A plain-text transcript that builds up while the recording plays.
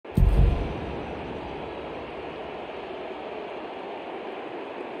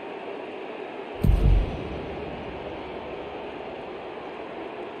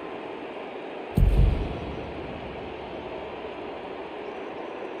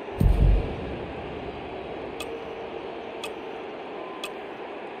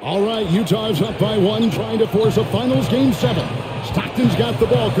All right, Utah's up by 1, trying to force a finals game 7. Stockton's got the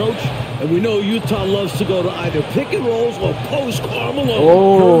ball, coach. And we know Utah loves to go to either pick and rolls or post Karl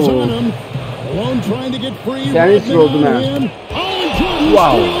Malone. Curves on him. Malone trying to get free. Dennis Rodman.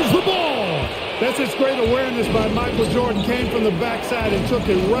 Wow. Steals the ball. That's just great awareness by Michael Jordan. Came from the backside and took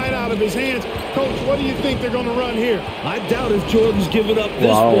it right out of his hands. Coach, what do you think they're going to run here? I doubt if Jordan's giving up this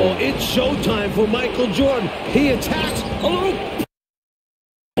ball. It's showtime for Michael Jordan. He attacks a little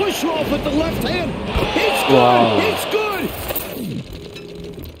push off with the left hand. It's good. It's good.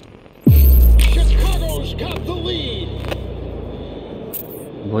 Chicago's got the lead.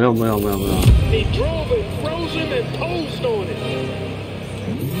 뭐야. He drove it, froze him, and posed on it.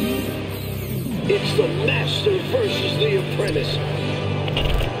 It's the master versus the apprentice.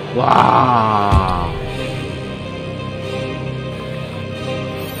 와.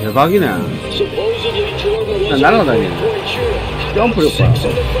 대박이네. Supposedly Jordan was 날아다니네. 점프 효과.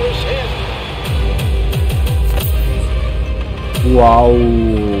 와우.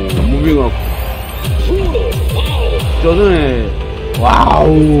 무빙업. 저전에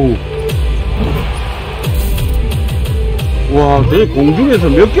와우. 와, 내 공중에서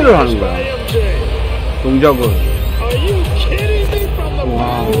몇 개를 하는 거야? 동작을.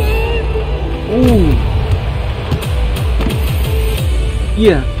 와. 오.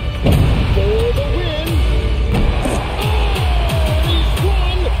 예.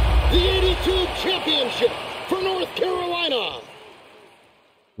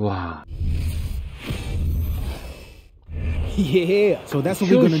 와. Yeah, so that's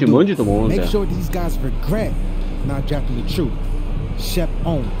what we're gonna do. Make sure these guys regret not drafting the truth. Shep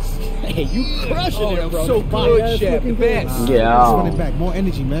Owens. Hey, you crushing it, bro. So good, Shep. The best. Yeah. Let's run it back. More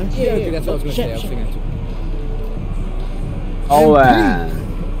energy, man. Yeah, that's what I was gonna say. I was thinking too.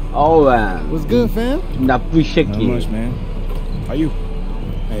 Owen. What's good, fam? 나쁜 새끼. Not much, man. How you?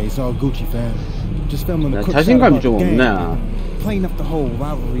 Hey, it's all Gucci, fam. Just filming the quick 자신감이 좀 없네. Playing up the whole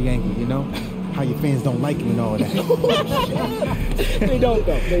rivalry angle, you know? How your fans don't like you and all that. They don't,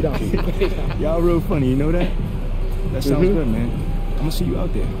 though. They don't. Y'all real funny, you know that? That sounds good, man. I'm gonna see you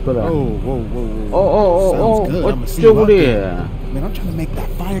out there. 그래. Whoa. Sounds good. I'm gonna see you out 어쩌구리. there. Man, I'm trying to make that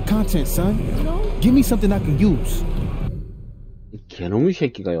fire content, son. You know? Give me something I can use. 개놈의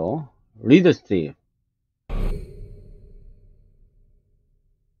새끼가요. 리더 스티브.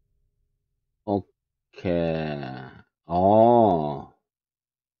 오케이.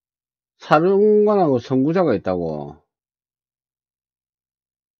 사령관하고 선구자가 있다고.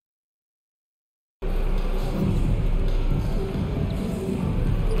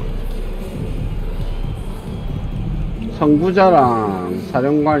 선구자랑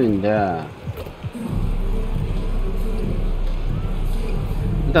사령관인데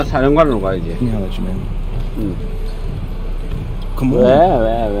일단 사령관으로 가야지. 응. 왜?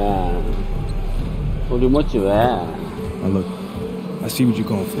 우리 멋지 왜? Now look, I see what you're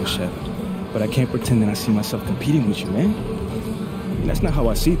going for, Chef. But I can't pretend that I see myself competing with you, man. That's not how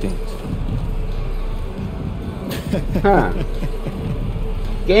I see things.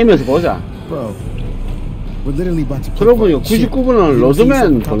 게임에서 보자. Bro, we're literally about to play. 그러고 99분은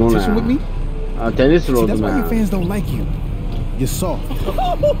로드맨 번호네. 아, 데니스 See, that's why your 로드맨. fans don't like you. You're soft.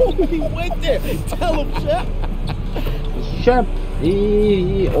 He went there. Tell him, Shep. 셰프,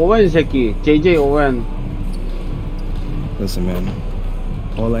 이 오웬 새끼, JJ 오웬. Listen, man.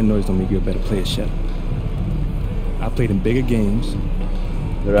 All I know is don't make you a better player, Chef. I played in bigger games,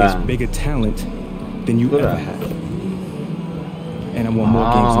 against bigger talent than you ever had. And I won more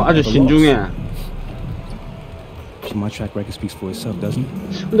games than 아주 ever 신중해. lost. So my track record speaks for itself, doesn't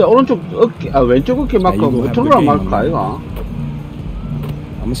it? 근데 오른쪽 어깨, 왼쪽 어깨 맞고 무트로라 말까 아이가?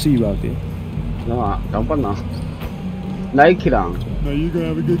 I'm gonna see you out there. 야, 안 봤나? 나이키랑. Now you're gonna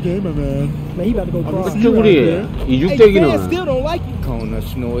have a good game, my man. Man, he about to go cross. 저쪽이 Hey, fans still don't like you. Calling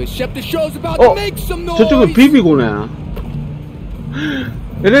us noise. Shep, the show's about to make some noise. 저쪽은 비비고네.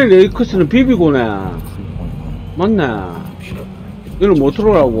 LA 레이커스는 비비고네. 맞네. 이건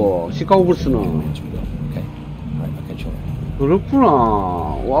모토로라고 시카고 불스는. 그렇구나.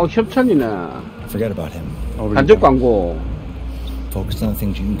 와, 협찬이네. Forget about him. 간접 광고. Focus on the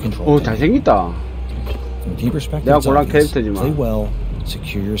things you can control. 오, 잘생겼다. From a team perspective, 내가 it's 골란 obvious. 캐릭터지만. Play well,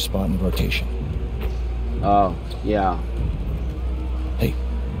 secure your spot in the rotation. Yeah. Hey,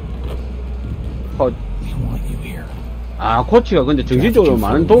 코, we want you here. 아, 코치가 근데 정신적으로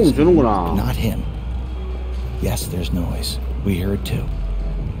많은 도움 주는구나. Not him. Yes, there's noise. We hear it too.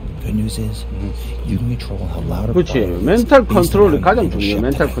 Good news is, you can control how loud a 그렇지. player is 멘탈 based on how 컨트롤이 you 가장 handle 중요해. shit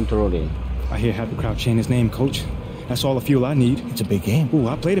멘탈 today. 컨트롤이. I hear half the crowd chanting his name, coach. That's all the fuel I need. It's a big game. Ooh,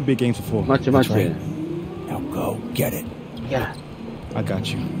 I played in big games before. 맞지, That's 맞지. right. Now go get it. 야. I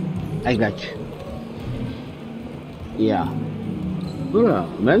got you. I got you. Yeah. 그래,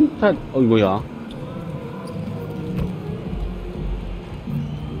 멘탈, 뭐야?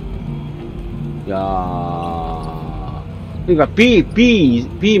 야. 그러니까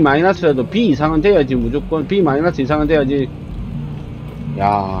B 마이너스라도 B 이상은 돼야지, 무조건 B 마이너스 이상은 돼야지.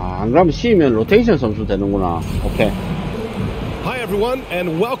 야, 안 그러면 C면 로테이션 선수 되는구나. 오케이. Hi everyone,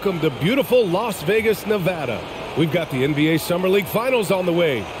 and welcome to beautiful Las Vegas, Nevada. We've got the NBA Summer League Finals on the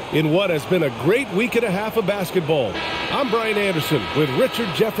way in what has been a great week and a half of basketball. I'm Brian Anderson with Richard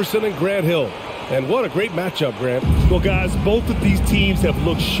Jefferson and Grant Hill. And what a great matchup, Grant. Well, guys, both of these teams have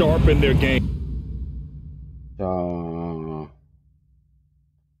looked sharp in their game. 자.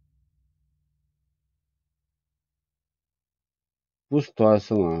 부스트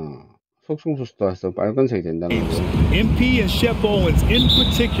활성화. 속성 부스트 활성 빨간색이 된다는 거. MP and Shep Owens in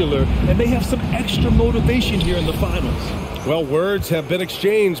particular, and they have some extra motivation here in the finals. Well, words have been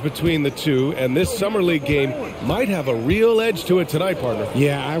exchanged between the two, and this Summer League game might have a real edge to it tonight, partner.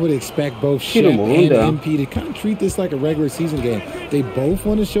 Yeah, I would expect both Shep and MP to kind of treat this like a regular season game. They both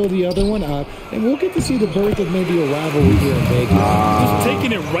want to show the other one up, and we'll get to see the birth of maybe a rivalry here in Vegas. Just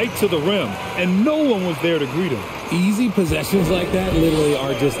taking it right to the rim, and no one was there to greet him. Easy possessions like that literally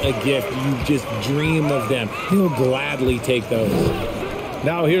are just a gift. You just dream of them. He'll gladly take those.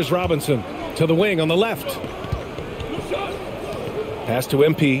 Now here's Robinson to the wing on the left. Pass to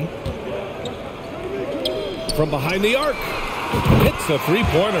MP. From behind the arc. Hits a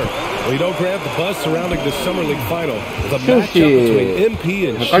three-pointer. Well, you don't grab the buzz surrounding the Summer League final. The matchup between MP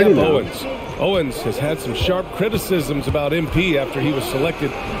and Shep Owens. Owens has had some sharp criticisms about MP after he was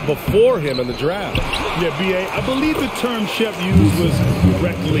selected before him in the draft. Yeah, B.A., I believe the term Shep used was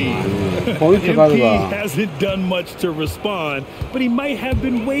rec league. MP hasn't done much to respond, but he might have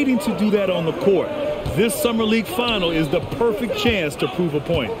been waiting to do that on the court. This Summer League final is the perfect chance to prove a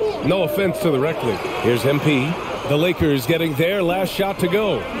point. No offense to the rec league. Here's MP. The Lakers getting their last shot to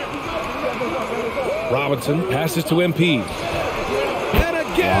go. Robinson passes to MP. And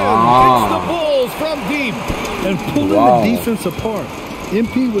again, hits the Bulls from deep. And pulling the defense apart.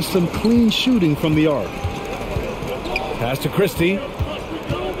 MP with some clean shooting from the arc. Pass to Christie.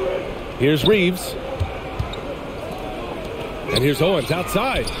 Here's Reeves. And here's Owens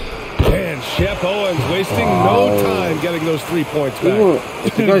outside. And Shep Owens wasting no time getting those 3 points back.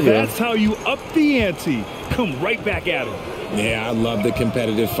 That's how you up the ante. Come right back at him. Yeah, I love the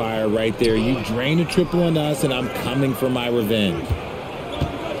competitive fire right there. You drain a triple on us, and I'm coming for my revenge.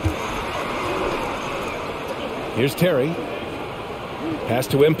 Here's Terry. Pass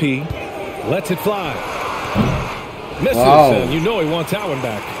to MP. Lets it fly. Misses, and you know he wants that one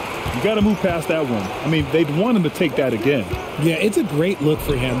back. You got to move past that one. I mean, they'd want him to take that again. Yeah, it's a great look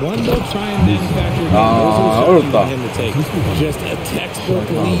for him. One, they'll try and manufacture again. Those are the shots him to take. Just a textbook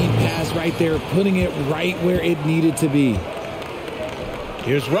lead pass right there, putting it right where it needed to be.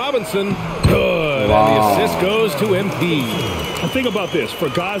 Here's Robinson. Good. And the assist goes to MP. And think about this. For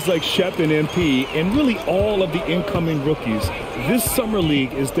guys like Shep and MP, and really all of the incoming rookies, this Summer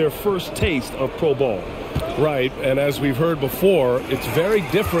League is their first taste of pro ball. Right, and as we've heard before, it's very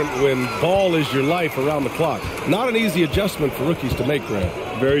different when ball is your life around the clock. Not an easy adjustment for rookies to make, Grant.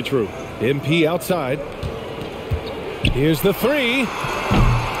 Very true. MP outside. Here's the three.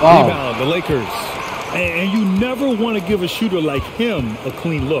 Rebound, the Lakers. And you never want to give a shooter like him a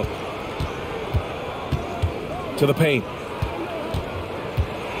clean look. To the paint.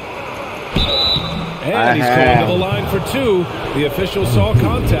 And he's going to the line for two. The official saw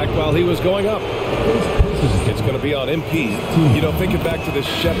contact while he was going up. It's going to be on MP. You know, thinking back to the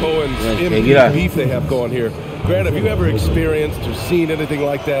Shep Owens MP beef they have going here. Grant, have you ever experienced or seen anything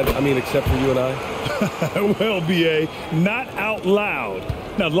like that? I mean, except for you and I? Well, B.A., not out loud.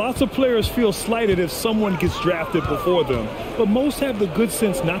 Now, lots of players feel slighted if someone gets drafted before them, but most have the good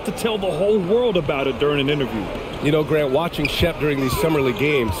sense not to tell the whole world about it during an interview. You know, Grant, watching Shep during these Summer League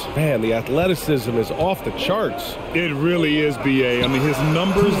games, man, the athleticism is off the charts. It really is, B.A. I mean, his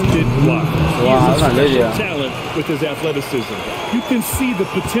numbers didn't lie. He's a special talent with his athleticism. You can see the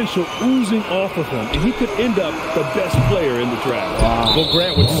potential oozing off of him, and he could end up the best player in the draft. Well,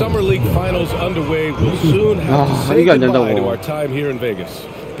 Grant, with Summer League finals underway, we'll soon have to say goodbye to our time here in Vegas.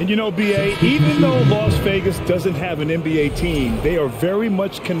 And you know, B.A., even though Las Vegas doesn't have an NBA team, they are very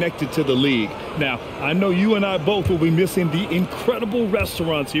much connected to the league. Now, I know you and I both will be missing the incredible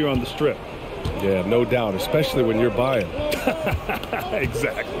restaurants here on the Strip. Yeah, no doubt, especially when you're buying.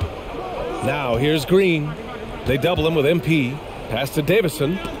 Exactly. Now, here's Green. They double him with MP. Pass to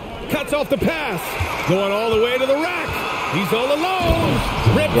Davison. Cuts off the pass. Going all the way to the rack. He's all alone.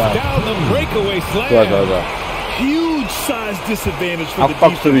 Rips down the breakaway slam. Huge size disadvantage for the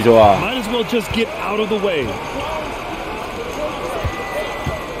압박 수비 좋아. Might as well just get out of the way.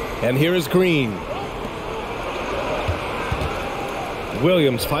 And here is Green.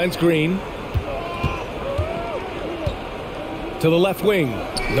 Williams finds Green. To the left wing.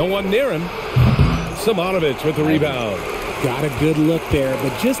 No one near him. Simonovic with the rebound. Got a good look there,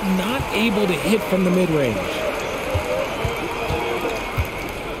 but just not able to hit from the mid-range.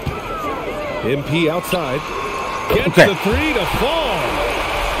 MP outside. Gets the three to fall.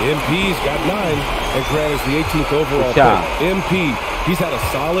 MP's got 9, and Grant is the 18th overall pick. MP, he's had a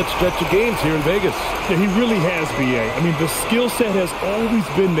solid stretch of games here in Vegas. Yeah, he really has, BA. I mean, the skill set has always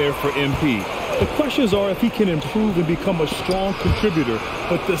been there for MP. The questions are if he can improve and become a strong contributor,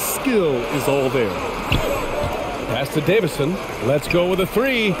 but the skill is all there. Pass to Davison. Let's go with a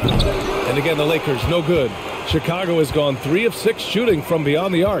 3. And again, the Lakers, no good. Chicago has gone 3 of 6 shooting from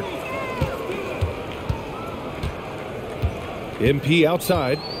beyond the arc. MP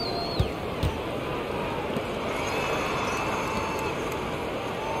outside.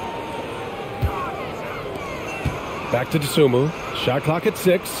 Back to Dosunmu. Shot clock at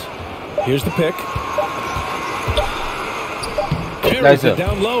 6. Here's the pick. Carries it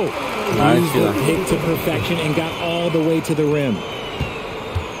down low. Used the pick to perfection and got all the way to the rim.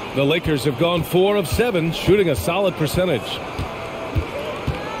 The Lakers have gone 4 of 7, shooting a solid percentage.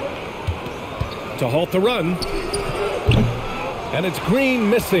 To halt the run. And it's Green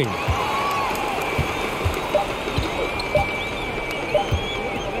missing.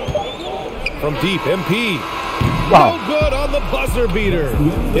 From deep, MP. Wow. No good on the buzzer beater.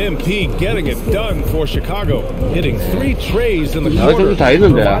 MP getting it done for Chicago. Hitting 3 trays in the quarter.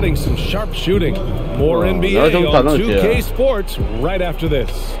 Providing some sharp shooting. More NBA on 2K Sports right after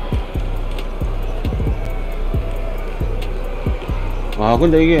this. 아,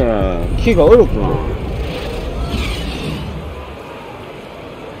 근데 이게 키가 어렵구나.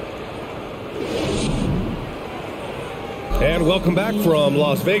 And welcome back from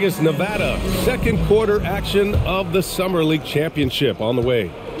Las Vegas, Nevada. Second quarter action of the Summer League Championship on the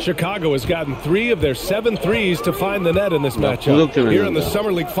way. Chicago has gotten 3 of their 7 threes to find the net in this matchup. Here in the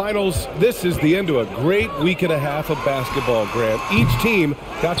Summer League Finals, this is the end to a great week and a half of basketball, Grant. Each team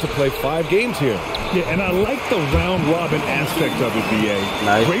got to play 5 games here. Yeah, and I like the round-robin aspect of it, BA.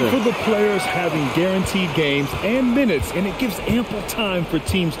 Nice. Great for the players having guaranteed games and minutes, and it gives ample time for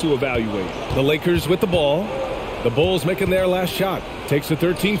teams to evaluate. The Lakers with the ball. The Bulls making their last shot. Takes a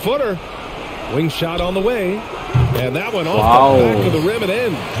 13-footer. Wing shot on the way. And that one off the back of the rim and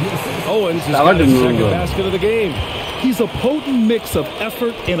in. Owens has got his second basket of the game. He's a potent mix of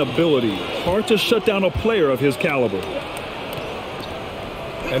effort and ability. Hard to shut down a player of his caliber.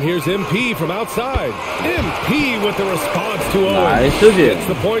 And here's MP from outside. MP with the response to Owens. Nice. Gets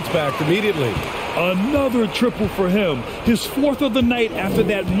the points back immediately. Another triple for him. His 4th of the night after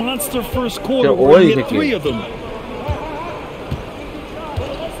that monster first quarter where he hit 3 of them.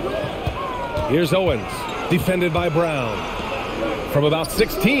 Here's Owens, defended by Brown. From about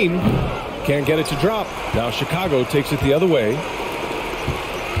 16, can't get it to drop. Now Chicago takes it the other way.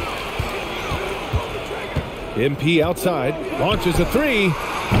 MP outside, launches a 3.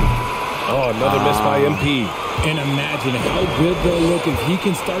 Oh, another miss by MP. And imagine how good they'll look if he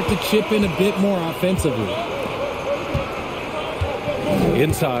can start to chip in a bit more offensively.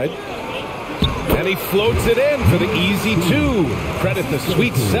 Inside. And he floats it in for the easy 2. Credit the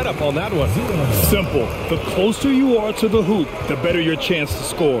sweet setup on that one. Simple. The closer you are to the hoop, the better your chance to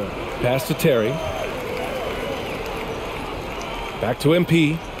score. Pass to Terry. Back to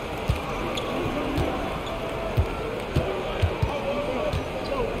MP.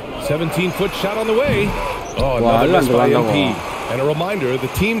 .17-foot shot on the way. Oh, another miss by MP. And a reminder, the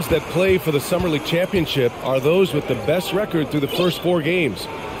teams that play for the Summer League Championship are those with the best record through the first 4 games.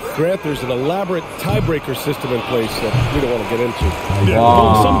 Grant, there's an elaborate tiebreaker system in place that we don't want to get into.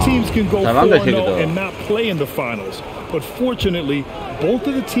 Yeah, some teams can go 4-0 and not play in the finals. But fortunately, both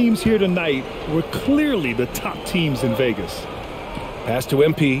of the teams here tonight were clearly the top teams in Vegas. Pass to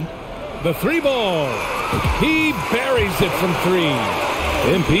MP. The 3-ball. He buries it from 3.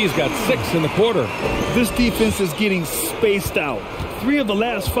 MP's got 6 in the quarter. This defense is getting spaced out. 3 of the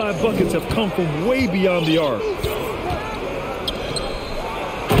last 5 buckets have come from way beyond the arc.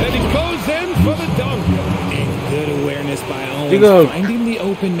 And he goes in for the dunk. And good awareness by Owens, finding the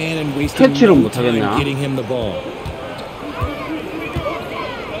open man and wasting no time getting him the ball.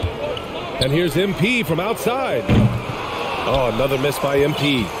 And here's MP from outside. Oh, another miss by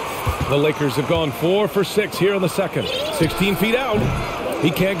MP. The Lakers have gone 4 for 6 here in the second. 16 feet out. He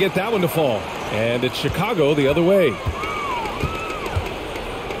can't get that one to fall. And it's Chicago the other way.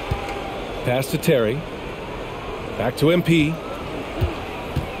 Pass to Terry. Back to MP.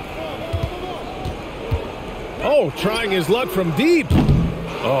 Oh, trying his luck from deep.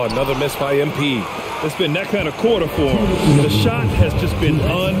 Oh, another miss by MP. It's been that kind of quarter for him. The shot has just been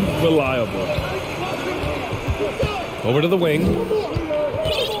unreliable. Over to the wing.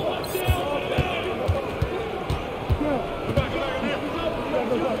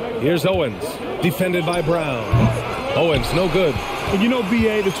 Here's Owens, defended by Brown. Owens, no good. And you know,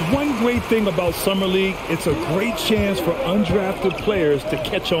 BA, that's one great thing about Summer League. It's a great chance for undrafted players to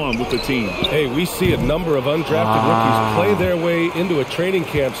catch on with the team. Hey, we see a number of undrafted rookies play their way into a training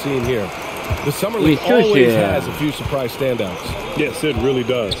camp scene here. The Summer League always has a few surprise standouts. Yes, it really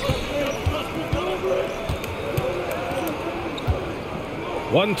does.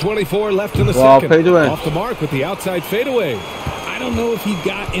 1:24 left in the second. Fadeaway. Off the mark with the outside fadeaway. I don't know if he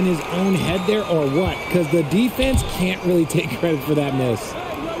got in his own head there or what, because the defense can't really take credit for that miss.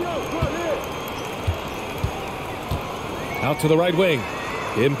 Out to the right wing.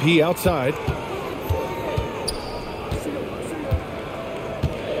 MP outside.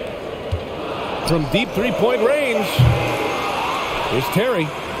 From deep three-point range. Here's Terry.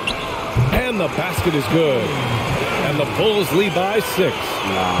 And the basket is good. And the Bulls lead by 6.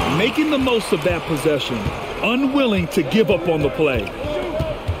 Making the most of that possession. Unwilling to give up on the play.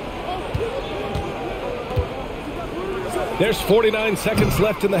 There's 49 seconds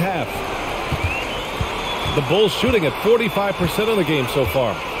left in the half. The Bulls shooting at 45% of the game so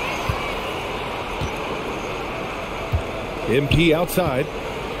far. MP outside.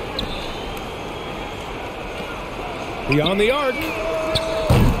 Beyond the arc.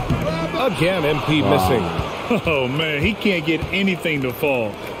 Again, MP missing. Oh, man, he can't get anything to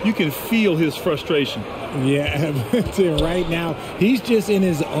fall. You can feel his frustration. Yeah, right now, he's just in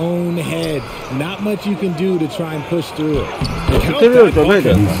his own head. Not much you can do to try and push through it.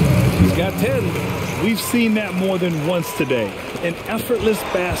 He's got 10. We've seen that more than once today. An effortless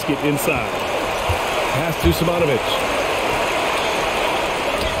basket inside. Pass to Simonovic.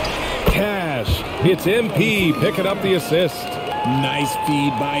 Cash. It's MP picking up the assist. Nice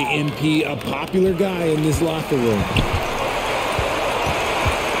feed by MP, a popular guy in this locker room.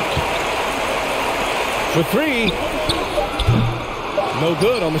 For 3. No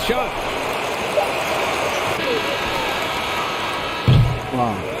good on the shot.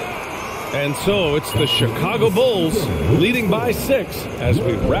 Wow. And so it's the Chicago Bulls leading by 6 as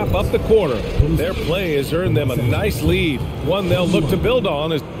we wrap up the quarter. Their play has earned them a nice lead, one they'll look to build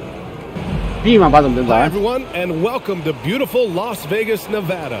on. Hi everyone, and welcome to beautiful Las Vegas,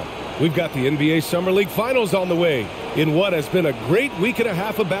 Nevada. We've got the NBA Summer League Finals on the way in what has been a great week and a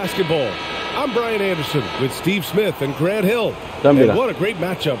half of basketball. I'm Brian Anderson with Steve Smith and Grant Hill. And what a great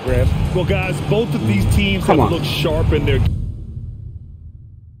matchup, Grant. Well, guys, both of these teams have looked sharp in their...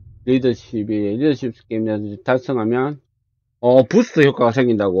 리더십 게임 달성하면 부스트 효과가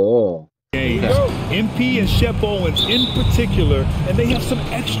생긴다고. MP and Shep Owens in particular, and they have some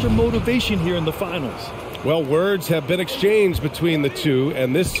extra motivation here in the finals. Well, words have been exchanged between the two,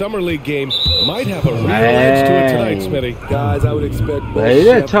 and this Summer League game might have a real edge to it tonight, Smitty. Guys, I would expect both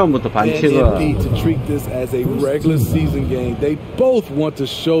Shep and MP to treat this as a regular season game. They both want to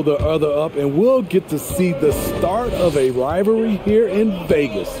show the other up, and we'll get to see the start of a rivalry here in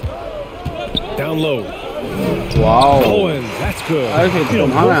Vegas. Down low. Wow. Owens, that's good.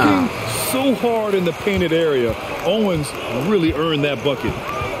 Working so hard in the painted area, Owens really earned that bucket.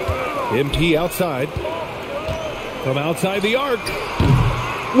 MP outside. From outside the arc.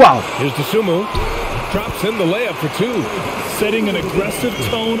 Wow. Here's DeSumo. Drops in the layup for 2. Setting an aggressive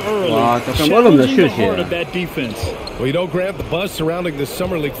tone early. Challenging the heart of that defense. Well, you know, Grant, the buzz surrounding this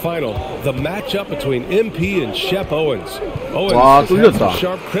Summer League final, the matchup between MP and Shep Owens. Owens has had some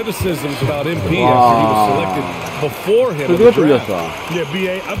sharp criticisms about MP after he was selected before him in the draft. Yeah,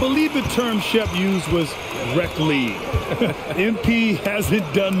 BA, I believe the term Shep used was rec league. MP hasn't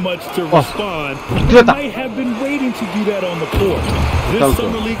done much to respond. He might have been waiting to do that on the court. This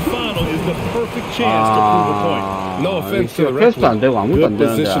Summer League final is the perfect chance to prove a point. No offense to the rec league. Good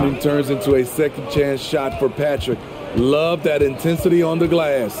positioning turns into a second chance shot for Patrick. Love that intensity on the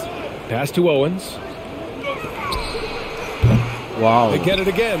glass. Pass to Owens. Wow. They get it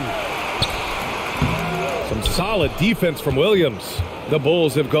again. Some solid defense from Williams. The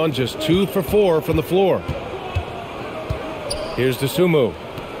Bulls have gone just 2 for 4 from the floor. Here's DeSumo.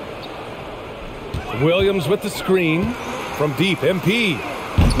 Williams with the screen. From deep, MP.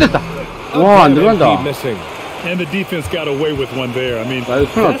 Wow, MP missing. And the defense got away with one there. I mean,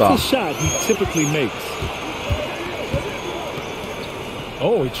 that's a shot he typically makes.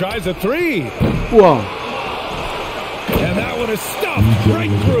 Oh, he tries a 3. Wow. And that one is stuffed right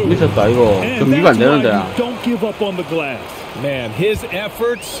through. 미쳤다 이거. 경기가 안 되는데. Don't give up on the glass. Man, his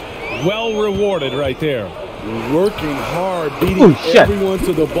efforts well rewarded right there. Working hard, beating everyone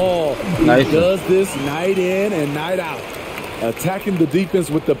to the ball. He nice. does this night in and night out. Attacking the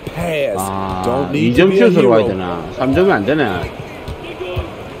defense with the pass. Don't need to be a hero. 2점 슛으로 가야 되나? 3점이 안 되네.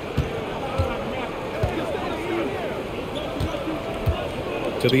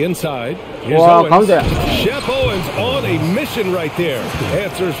 To the inside. Here's Wow, Owens. Shep Owens on a mission right there.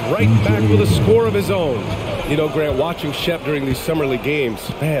 Answers right back with a score of his own. You know, Grant, watching Shep during these summer league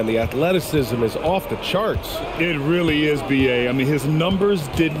games, man, the athleticism is off the charts. It really is, B.A. I mean, his numbers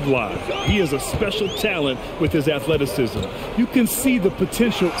didn't lie. He is a special talent with his athleticism. You can see the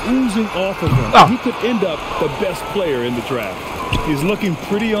potential oozing off of him. He could end up the best player in the draft. He's looking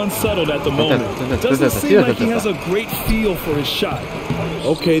pretty unsettled at the moment. Doesn't seem like he has a great feel for his shot.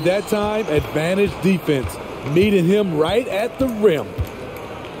 Okay, that time, advantage defense. Meeting him right at the rim.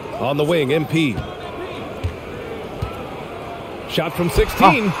 On the wing, MP. Shot from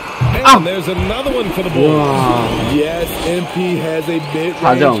 16. And there's another one for the Bulls. Yes, MP has a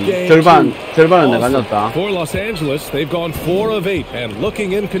mid-range game. 절반은 내가 졌다. For Los Angeles, they've gone 4 of 8 and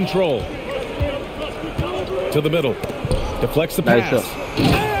looking in control. To the middle. Deflects the pass.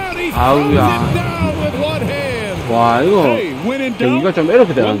 And he throws it down with one hand. 와, 이거 경기가 좀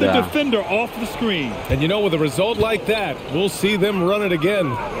이렇게 되는데. The defender off the screen. And you know, with a result like that, we'll see them run it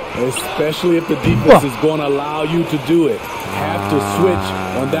again. Especially if the defense is going to allow you to do it. Have to switch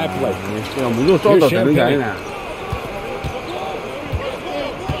on that play. 무조건 쏜다 되는 게 아니네.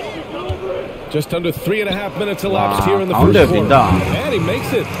 Just under 3.5 minutes elapsed here in the first quarter. And he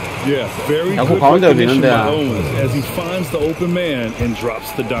makes it. Yeah, very good recognition by Owens as he finds the open man and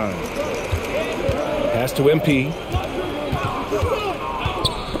drops the dime. Pass to MP.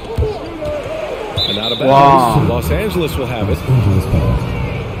 And out of bounds. Los Angeles will have it.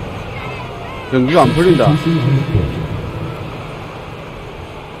 경기가 안 풀린다.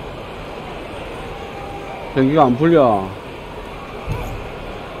 경기가 안 풀려.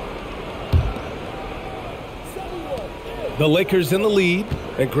 The Lakers in the lead,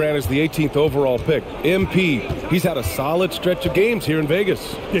 and Grant is the 18th overall pick. MP, he's had a solid stretch of games here in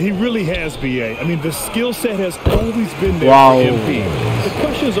Vegas. Yeah, he really has, B.A. I mean, the skill set has always been there for MP. The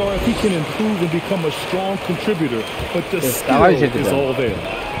questions are if he can improve and become a strong contributor, but the skill is all there.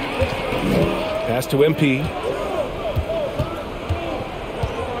 Pass to MP.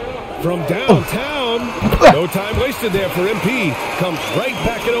 From downtown. No time wasted there for MP. Comes right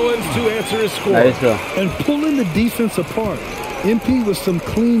back at Owens to answer his score. And pulling the defense apart. MP with some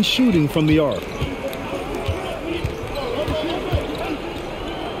clean shooting from the arc.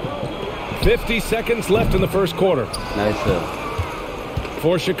 50 seconds left in the first quarter.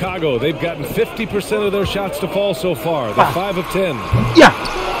 For Chicago, they've gotten 50% of their shots to fall so far. They're 5 of 10.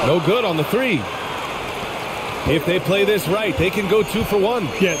 No good on the 3. If they play this right, they can go 2 for 1.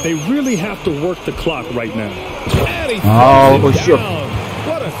 Yeah, they really have to work the clock right now. And he throws it down.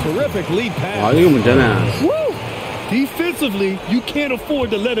 What a terrific lead pass. Woo! Defensively, you can't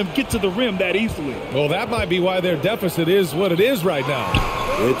afford to let him get to the rim that easily. Well, that might be why their deficit is what it is right now.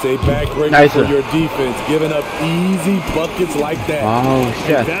 It's a backbreaker for your defense, giving up easy buckets like that.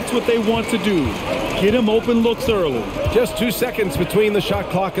 And that's what they want to do. Get him open looks early. Just 2 seconds between the shot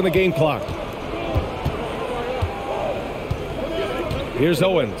clock and the game clock. Here's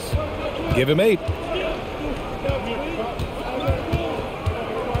Owens. Give him 8.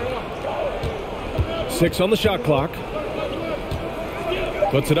 Six on the shot clock.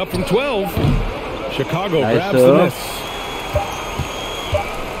 Puts it up from 12. Chicago grabs the miss.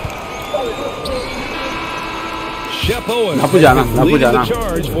 Shep Owens leading the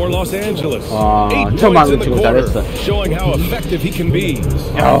charge for Los Angeles. 8 points in the quarter, showing how effective he can be.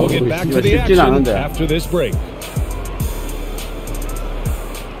 We'll get back to the action after this break.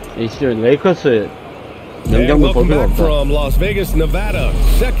 And welcome back from Las Vegas, Nevada.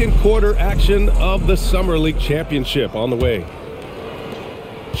 Second quarter action of the Summer League Championship on the way.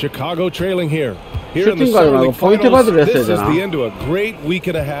 Chicago trailing here. Here in the Summer League Finals, this is the end of a great week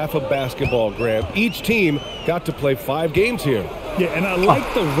and a half of basketball, Grant. Each team got to play 5 games here. Yeah, and I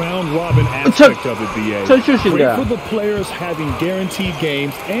like the round-robin aspect of it, B.A. Great for the players having guaranteed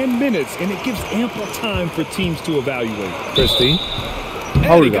games and minutes, and it gives ample time for teams to evaluate. Christie.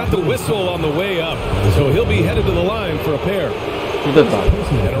 And he got the whistle on the way up, so he'll be headed to the line for a pair. And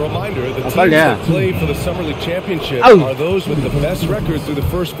a reminder, the teams that play for the Summer League Championship are those with the best record through the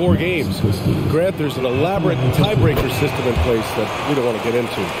first 4 games. Grant, there's an elaborate tiebreaker system in place that we don't want to get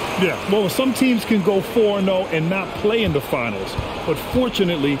into. Yeah, well, some teams can go 4-0 and not play in the finals. But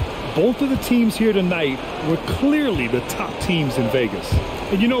fortunately, both of the teams here tonight were clearly the top teams in Vegas.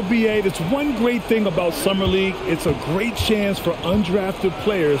 And you know, BA, that's one great thing about Summer League. It's a great chance for undrafted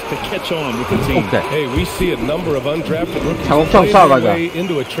players to catch on with the team. Okay. Hey, we see a number of undrafted rookies play their way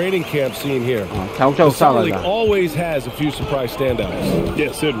into a training camp scene here. The Summer League always has a few surprise standouts.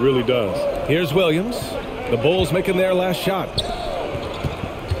 Yes, it really does. Here's Williams. The Bulls making their last shot.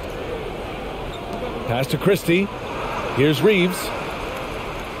 Pass to Christie. Here's Reeves.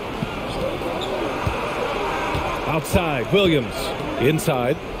 Outside, Williams.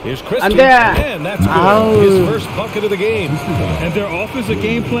 Inside, here's Christie. And that's good. His first bucket of the game. And their offensive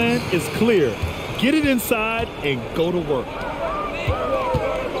game plan is clear. Get it inside and go to work.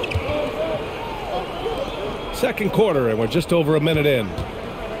 Second quarter, and we're just over a minute in.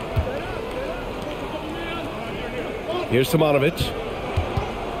 Here's Simonovic.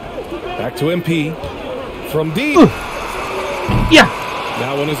 Back to MP. From deep. Yeah.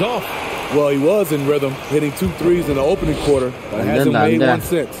 That one is off. Well, he was in rhythm, hitting 2 threes in the opening quarter, but hasn't made one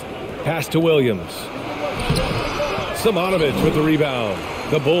since. Pass to Williams. Simonovic with the rebound.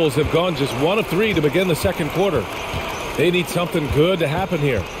 The Bulls have gone just 1 of 3 to begin the second quarter. They need something good to happen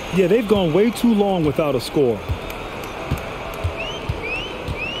here. Yeah, they've gone way too long without a score.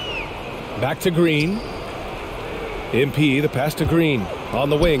 Back to Green. MP, the pass to Green. On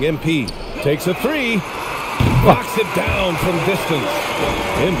the wing, MP takes a 3. Knocks it down from distance.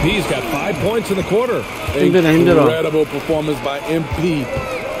 MP's got 5 points in the quarter. Incredible performance by MP.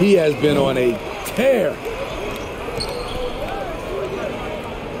 He has been on a tear.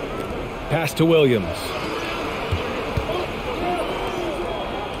 Pass to Williams.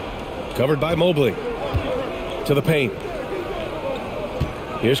 Covered by Mobley. To the paint.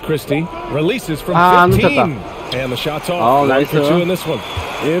 Here's Christie. Releases from 15. And the shot's off. 1 for 2 in this one.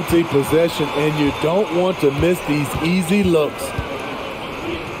 Empty possession, and you don't want to miss these easy looks.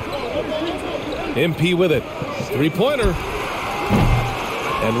 MP with it. 3-pointer.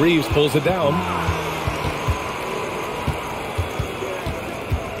 And Reeves pulls it down.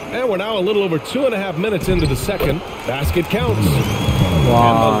 And we're now a little over 2.5 minutes into the second. Basket counts.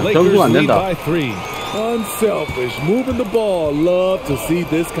 And the Lakers lead by 3. Unselfish, moving the ball. Love to see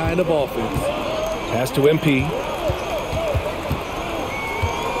this kind of offense. Pass to MP.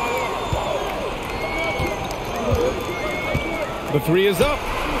 The 3 is up.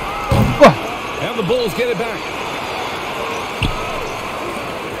 And the Bulls get it back.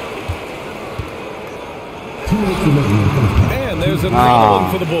 And there's another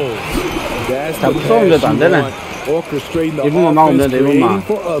one for the Bulls. That's the pass you want. Orchestrating the offense, creating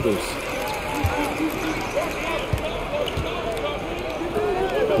for others.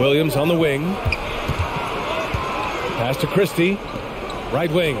 Williams on the wing. Pass to Christie.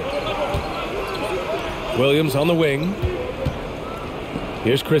 Right wing. Williams on the wing.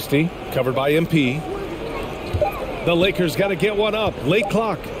 Here's Christie, covered by MP. The Lakers got to get one up. Late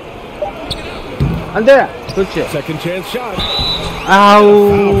clock. Second chance shot.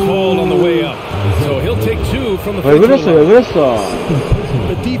 Foul called on the way up. So he'll take 2 from the free throw line.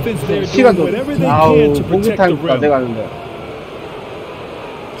 The defense there doing whatever they can to protect the rim.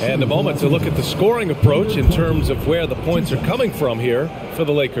 And a moment to look at the scoring approach in terms of where the points are coming from here for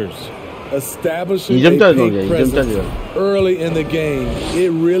the Lakers. Establishing a big presence early in the game, it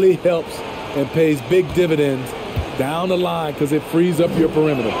really helps and pays big dividends down the line because it frees up your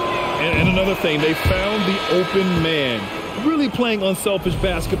perimeter. And another thing, they found the open man, really playing unselfish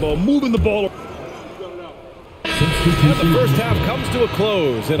basketball, moving the ball. And the first half comes to a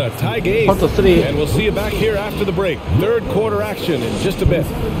close in a tie game. And we'll see you back here after the break. Third quarter action in just a bit.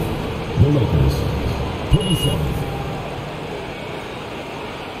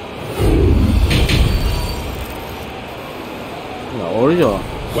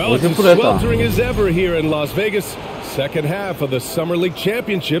 Well, it's as sweltering as ever here in Las Vegas. Second half of the Summer League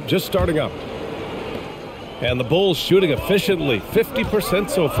Championship just starting up. And the Bulls shooting efficiently, 50%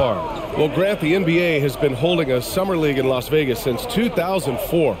 so far. Well, Grant, the NBA has been holding a Summer League in Las Vegas since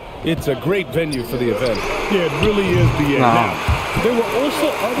 2004. It's a great venue for the event. Yeah, it really is, BA. Now, there were also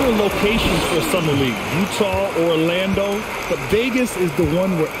other locations for Summer League, Utah, Orlando, but Vegas is the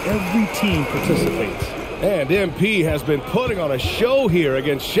one where every team participates. And MP has been putting on a show here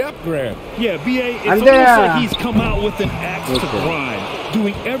against Shep, Grant. Yeah, BA, it's almost like he's come out with an axe to grind,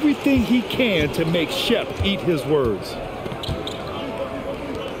 doing everything he can to make Shep eat his words.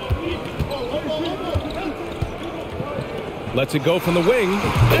 Lets it go from the wing.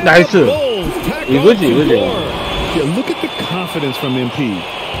 Nice. Yeah, look at the confidence from MP.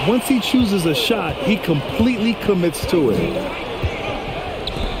 Once he chooses a shot, he completely commits to it.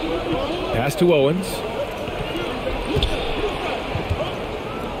 Pass to Owens.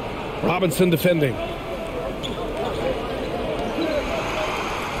 Robinson defending.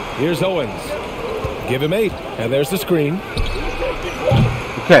 Here's Owens. Give him 8. And there's the screen.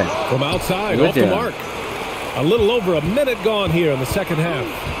 Okay. From outside, off the mark. A little over a minute gone here in the second half.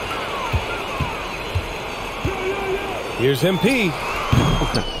 Here's MP.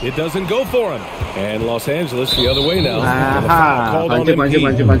 Okay. It doesn't go for him. And Los Angeles the other way now. Aha.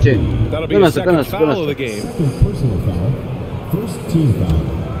 That'll be the second foul of the game. Personal foul. First team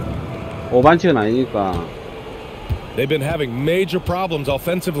foul. 반칙은 아니니까. They've been having major problems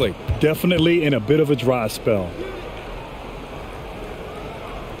offensively. Definitely in a bit of a dry spell.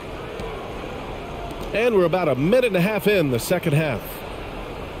 And we're about a minute and a half in the second half.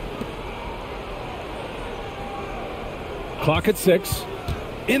 Clock at 6.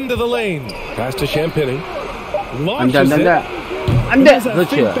 Into the lane. Pass to Champagny. Launches it. As I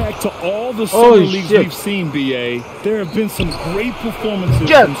think back to all the summer leagues we've seen, BA, there have been some great performances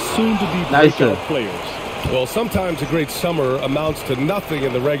from soon-to-be breakout players. Well, sometimes a great summer amounts to nothing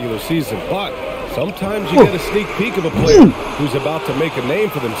in the regular season, but sometimes you get a sneak peek of a player who's about to make a name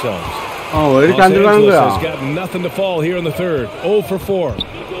for themselves. 왜 이렇게 안 Los 들어가는 Angeles 거야? has got nothing to fall here in the third. 0 for 4.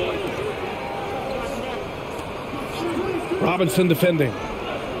 Robinson defending.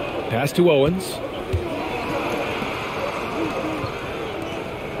 Pass to Owens.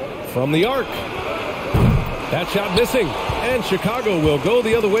 From the arc. That shot missing. And Chicago will go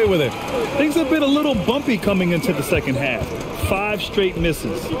the other way with it. Things have been a little bumpy coming into the second half. 5 straight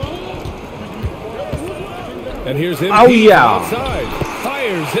misses. And here's MP outside.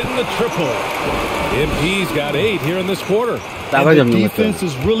 Fires hitting the triple. MP's got 8 here in this quarter. And the defense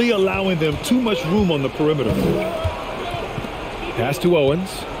is really allowing them too much room on the perimeter. Pass to Owens.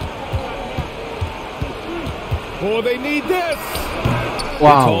 Oh, they need this.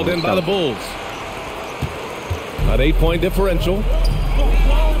 Wow. Called in by the Bulls. An 8-point differential.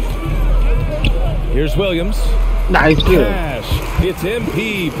 Here's Williams. Nice. It's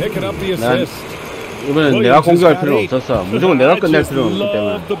MP picking up the assist. 이번엔 내가 공격할 필요는 없었어. 무조건 내가 끝낼 필요는 없기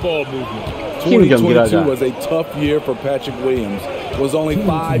때문에. 팀 경기를 하자. 2022 was a tough year for Patrick Williams. It was only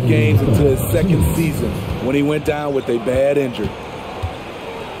 5 games into his second season when he went down with a bad injury.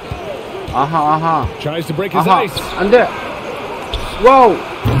 아하. Tries to break his ice. 안 돼. 와우.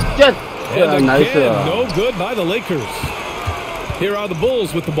 jet. And 나이스. again, no good by the Lakers. Here are the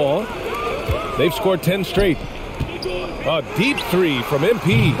Bulls with the ball. They've scored 10 straight. A deep 3 from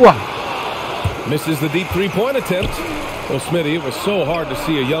MP. 와. Misses the deep 3-point attempt. Well, Smitty, it was so hard to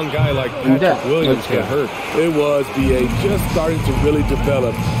see a young guy like Patrick Williams get hurt. It was, BA, just starting to really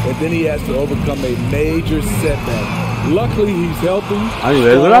develop, and then he has to overcome a major setback. Luckily, he's healthy,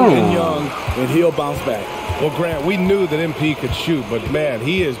 strong and young, and he'll bounce back. Well, Grant, we knew that MP could shoot, but man,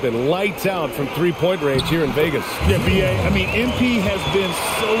 he has been lights out from 3-point range here in Vegas. Yeah, BA, I mean, MP has been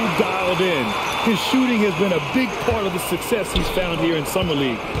so dialed in. His shooting has been a big part of the success he's found here in Summer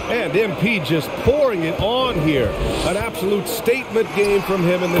League. And MP just pouring it on here. An absolute statement game from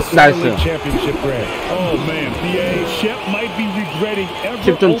him in this Summer League championship, Grant. Oh, man, BA, Shep might be regretting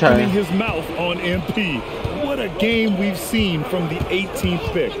ever opening his mouth on MP. What a game we've seen from the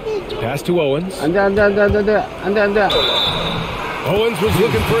 18th pick. Pass to Owens. 안 돼. Owens was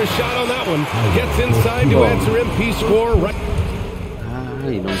looking for a shot on that one. Gets inside to answer MP's score right.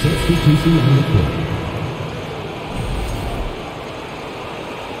 이놈.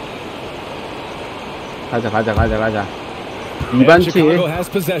 가자. Chicago has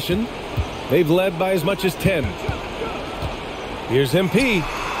possession. They've led by as much as 10. Here's MP.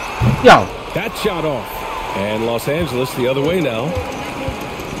 야. That shot off. And Los Angeles the other way now.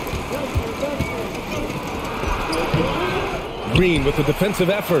 Green with the defensive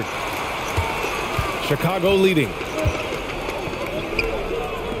effort. Chicago leading.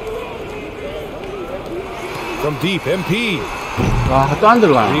 From deep, MP. 또 안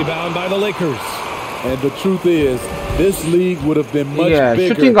들어가. Rebound by the Lakers. And the truth is, this league would have been much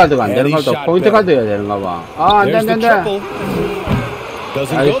bigger. 슈팅 가드가 안 되는 거다. 포인트 가드여야 되는가 봐. 안 돼.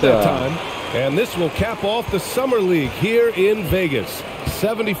 Doesn't go that time. And this will cap off the Summer League here in Vegas.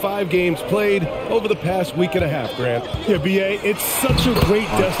 75 games played over the past week and a half, Grant. Yeah, BA, it's such a great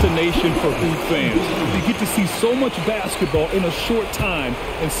destination for hoop fans. You get to see so much basketball in a short time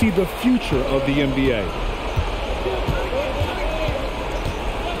and see the future of the NBA.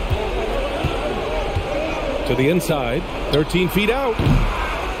 To the inside, 13 feet out.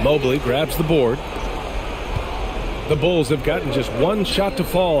 Mobley grabs the board. The Bulls have gotten just 1 shot to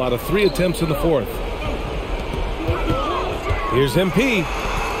fall out of 3 attempts in the fourth. Here's MP.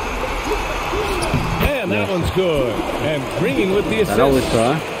 And that one's good. And Green with the assist.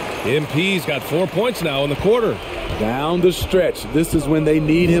 MP's got 4 points now in the quarter. Down the stretch, this is when they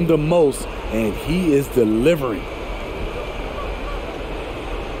need him the most, and he is delivering.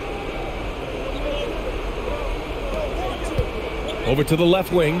 Over to the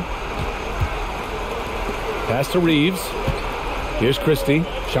left wing. Pass to Reeves. Here's Christie.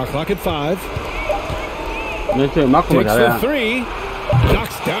 Shot clock at 5. Takes the 3.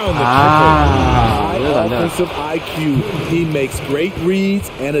 Knocks down the triple. High offensive IQ. He makes great reads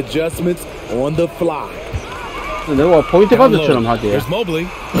and adjustments on the fly. 내가 포인트 가드처럼 하지. Here's Mobley.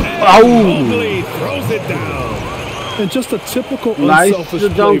 Mobley throws it down. And just a typical unselfish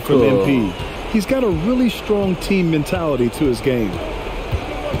play from MP. He's got a really strong team mentality to his game.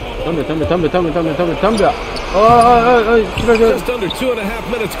 Just under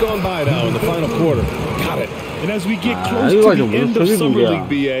 2.5 minutes gone by now in the final quarter. Got it. And as we get close to the end of Summer League,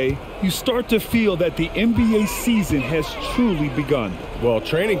 BA, you start to feel that the NBA season has truly begun. Well,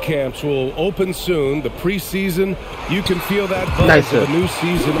 training camps will open soon. The preseason, you can feel that buzz of the new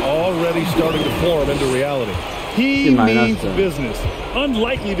season already starting to form into reality. He means business.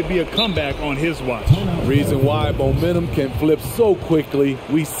 Unlikely to be a comeback on his watch. Reason why momentum can flip so quickly.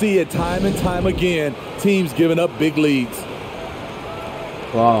 We see it time and time again. Teams giving up big leads.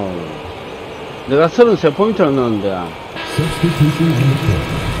 와우. 내가 33포인트를 넣었는데.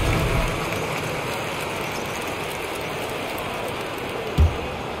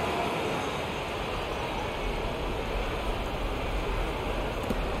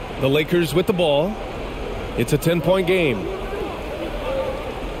 The Lakers with the ball. It's a 10-point game.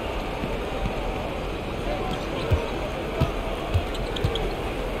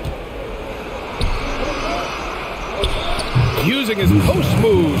 Using his post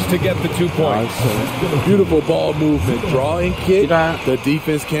moves to get the 2 points. Beautiful ball movement. Draw and kick. The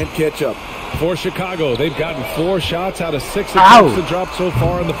defense can't catch up. For Chicago, they've gotten 4 shots out of 6 attempts to drop so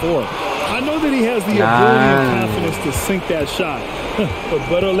far in the 4th. I know that he has the ability and confidence to sink that shot. But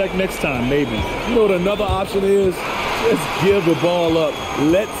better luck next time, maybe. You know what another option is? Just give the ball up.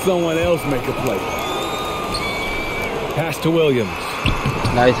 Let someone else make a play. Pass to Williams.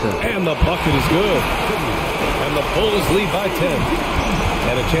 Nice. And the bucket is good. And the Bulls lead by 10.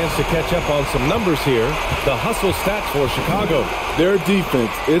 And a chance to catch up on some numbers here. The hustle stats for Chicago. Their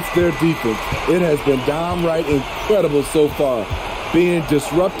defense. It's their defense. It has been downright incredible so far. Being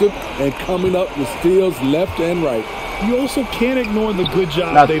disruptive and coming up with steals left and right. You also can't ignore the good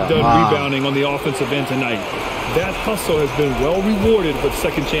job they've done rebounding on the offensive end tonight. That hustle has been well rewarded with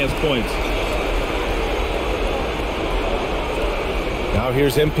second chance points. Now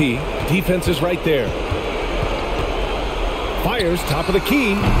here's MP. Defense is right there. Fires top of the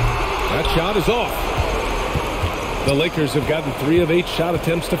key. That shot is off. The Lakers have gotten 3 of 8 shot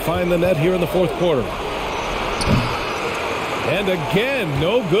attempts to find the net here in the 4th quarter. And again,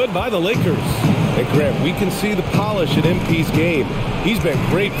 no good by the Lakers. And Grant, we can see the polish in MP's game. He's been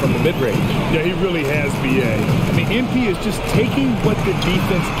great from the mid-range. Yeah, he really has, BA. I mean, MP is just taking what the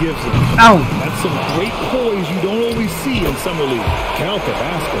defense gives him. That's some great poise you don't always see in Summer League. Count the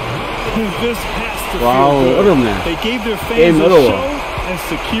basket. This has to feel good. They gave their fans a show and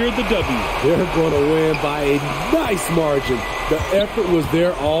secured the W. They're going to win by a nice margin. The effort was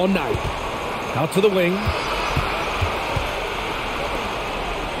there all night. Out to the wing.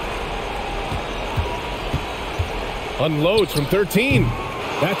 Unloads from 13.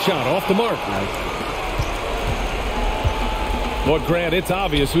 That shot off the mark. Well, Grant, it's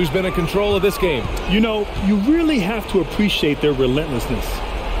obvious who's been in control of this game. You know, you really have to appreciate their relentlessness.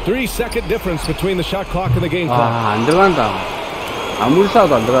 3-second difference between the shot clock and the game clock. 안 들어간다. 아무리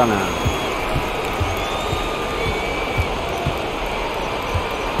쏴도 안 들어가네.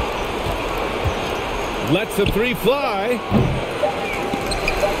 Lets the 3 fly.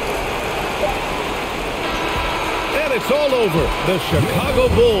 And it's all over. The Chicago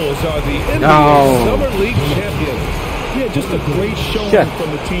Bulls are the NBA Summer League champions. Yeah, just a great showing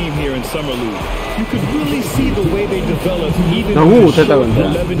from the team here in Summer League. You could really see the way they developed even in this short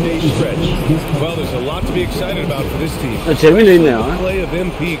 11-day stretch. Well, there's a lot to be excited about for this team. 재밌네요. The play of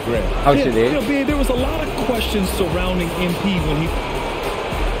MP, Grant. 확실히. Yeah, there was a lot of questions surrounding MP when he...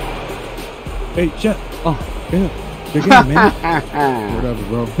 Hey, Jeff. Oh, yeah. Good game, man. Whatever,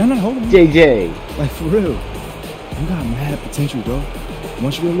 bro. No, hold on. JJ. Like, for real. You got mad potential, bro.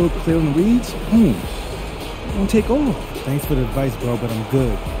 Once you get a little clear on the reads, boom. Don't take off. Thanks for the advice, bro, but I'm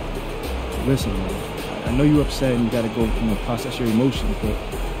good. Listen, man, I know you're upset and you gotta go, process your emotions, but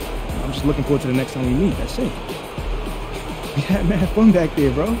I'm just looking forward to the next time we meet. That's it. We had mad fun back there,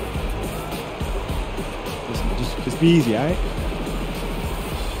 bro. Listen, just be easy, alright?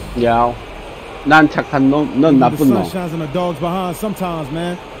 Yeah. 난 착한 놈, 넌 나쁜 놈. The sun shines on the dogs behind sometimes,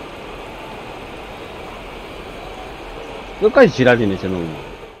 man. 끝까지 지랄이네, 저놈.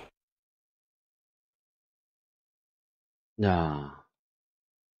 야.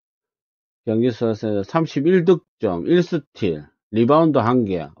 경기 수에서 31득점, 1스틸, 리바운드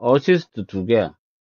 1개, 어시스트 2개.